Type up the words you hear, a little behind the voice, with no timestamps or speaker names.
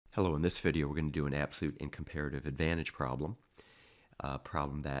Hello, in this video we're going to do an absolute and comparative advantage problem, a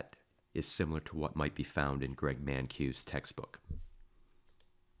problem that is similar to what might be found in Greg Mankiw's textbook.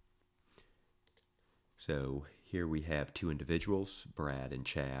 So here we have two individuals, Brad and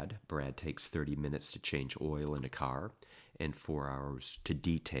Chad. Brad takes 30 minutes to change oil in a car and 4 hours to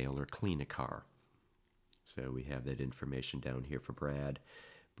detail or clean a car. So we have that information down here for Brad.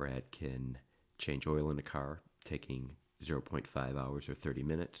 Brad can change oil in a car, taking 0.5 hours or 30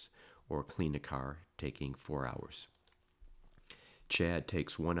 minutes, or clean a car, taking 4 hours. Chad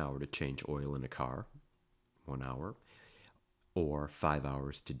takes 1 hour to change oil in a car, 1 hour, or 5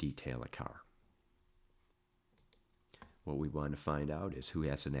 hours to detail a car. What we want to find out is who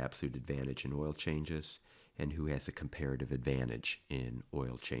has an absolute advantage in oil changes and who has a comparative advantage in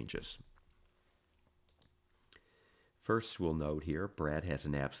oil changes. First, we'll note here, Brad has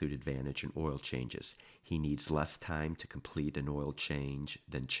an absolute advantage in oil changes. He needs less time to complete an oil change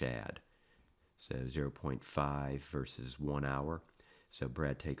than Chad. So 0.5 versus 1 hour. So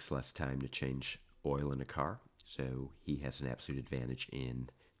Brad takes less time to change oil in a car. So he has an absolute advantage in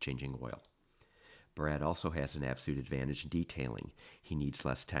changing oil. Brad also has an absolute advantage in detailing. He needs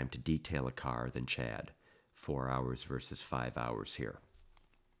less time to detail a car than Chad. 4 hours versus 5 hours here.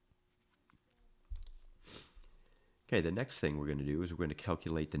 Okay, the next thing we're going to do is we're going to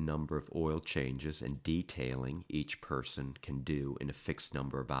calculate the number of oil changes and detailing each person can do in a fixed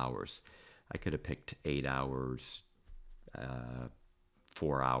number of hours. I could have picked 8 hours,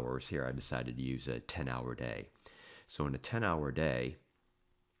 4 hours. Here I decided to use a 10-hour day. So in a 10-hour day,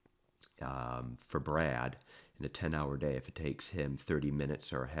 for Brad, in a 10-hour day, if it takes him 30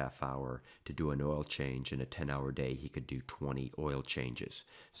 minutes or a half hour to do an oil change, in a 10-hour day he could do 20 oil changes.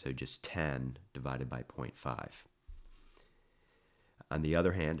 So just 10 divided by 0.5. On the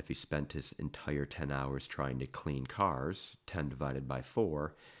other hand, if he spent his entire 10 hours trying to clean cars, 10 divided by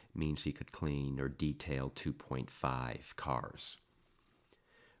 4 means he could clean or detail 2.5 cars.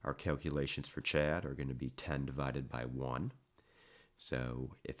 Our calculations for Chad are going to be 10 divided by 1.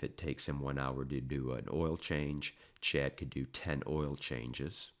 So if it takes him 1 hour to do an oil change, Chad could do 10 oil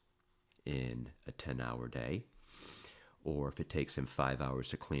changes in a 10-hour day. Or if it takes him 5 hours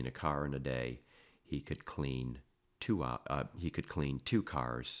to clean a car in a day, he could clean 2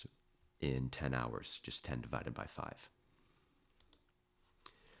 cars in 10 hours, just 10 divided by 5.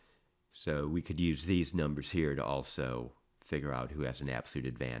 So we could use these numbers here to also figure out who has an absolute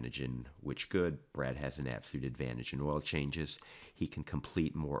advantage in which good. Brad has an absolute advantage in oil changes. He can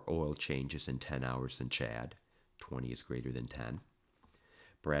complete more oil changes in 10 hours than Chad. 20 is greater than 10.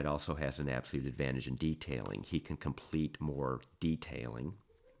 Brad also has an absolute advantage in detailing. He can complete more detailing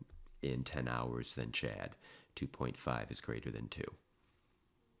in 10 hours than Chad. 2.5 is greater than 2.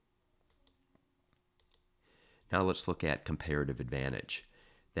 Now let's look at comparative advantage.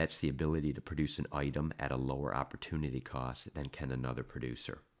 That's the ability to produce an item at a lower opportunity cost than can another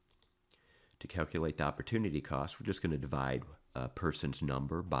producer. To calculate the opportunity cost, we're just going to divide a person's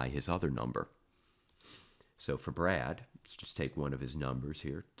number by his other number. So for Brad, let's just take one of his numbers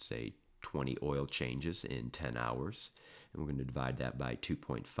here, say 20 oil changes in 10 hours. And we're going to divide that by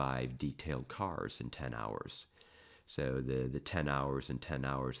 2.5 detailed cars in 10 hours. So the 10 hours and 10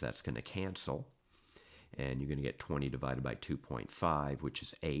 hours, that's going to cancel. And you're going to get 20 divided by 2.5, which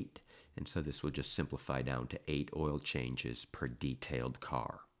is 8. And so this will just simplify down to 8 oil changes per detailed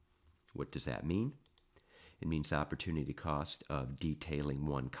car. What does that mean? It means the opportunity cost of detailing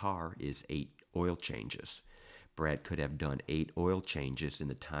one car is 8 oil changes. Brad could have done 8 oil changes in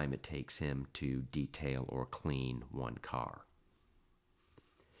the time it takes him to detail or clean one car.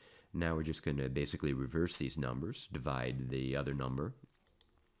 Now we're just going to basically reverse these numbers, divide the other number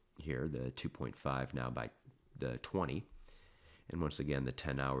here, the 2.5 now by the 20. And once again, the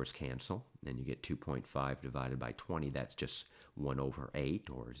 10 hours cancel, and you get 2.5 divided by 20. That's just 1 over 8,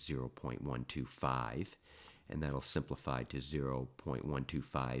 or 0.125. And that'll simplify to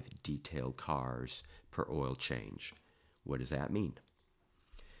 0.125 detailed cars per oil change. What does that mean?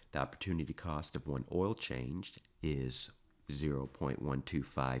 The opportunity cost of one oil change is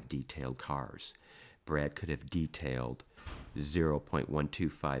 0.125 detailed cars. Brad could have detailed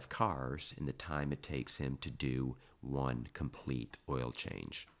 0.125 cars in the time it takes him to do one complete oil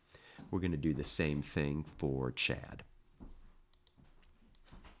change. We're going to do the same thing for Chad.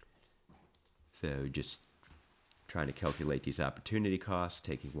 So just trying to calculate these opportunity costs,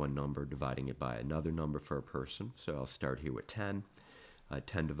 taking one number, dividing it by another number for a person. So I'll start here with 10.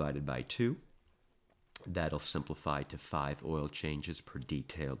 10 divided by 2. That'll simplify to 5 oil changes per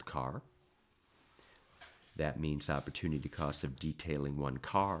detailed car. That means the opportunity cost of detailing one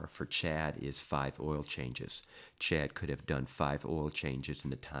car for Chad is 5 oil changes. Chad could have done 5 oil changes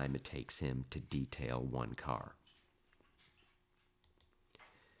in the time it takes him to detail one car.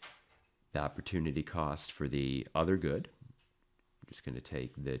 The opportunity cost for the other good, I'm just going to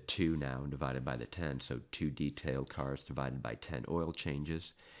take the 2 now and divide it by the 10. So 2 detailed cars divided by 10 oil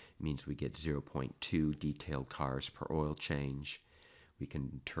changes means we get 0.2 detailed cars per oil change. We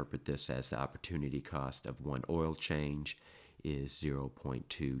can interpret this as the opportunity cost of one oil change is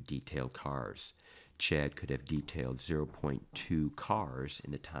 0.2 detailed cars. Chad could have detailed 0.2 cars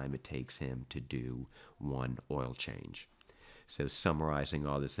in the time it takes him to do one oil change. So summarizing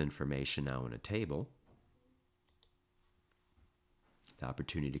all this information now in a table, the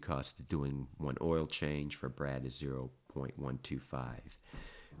opportunity cost of doing one oil change for Brad is 0.125.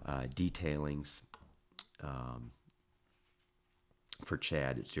 Detailings, for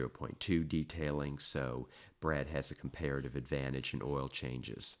Chad, it's 0.2 detailing, so Brad has a comparative advantage in oil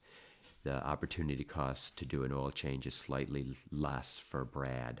changes. The opportunity cost to do an oil change is slightly less for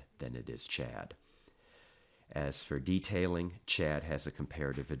Brad than it is Chad. As for detailing, Chad has a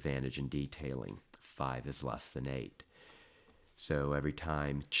comparative advantage in detailing. 5 is less than 8. So every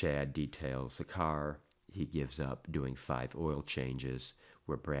time Chad details a car, he gives up doing 5 oil changes,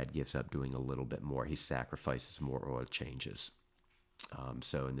 where Brad gives up doing a little bit more. He sacrifices more oil changes.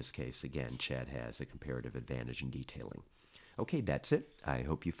 So in this case, again, Chad has a comparative advantage in detailing. Okay, that's it. I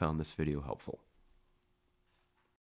hope you found this video helpful.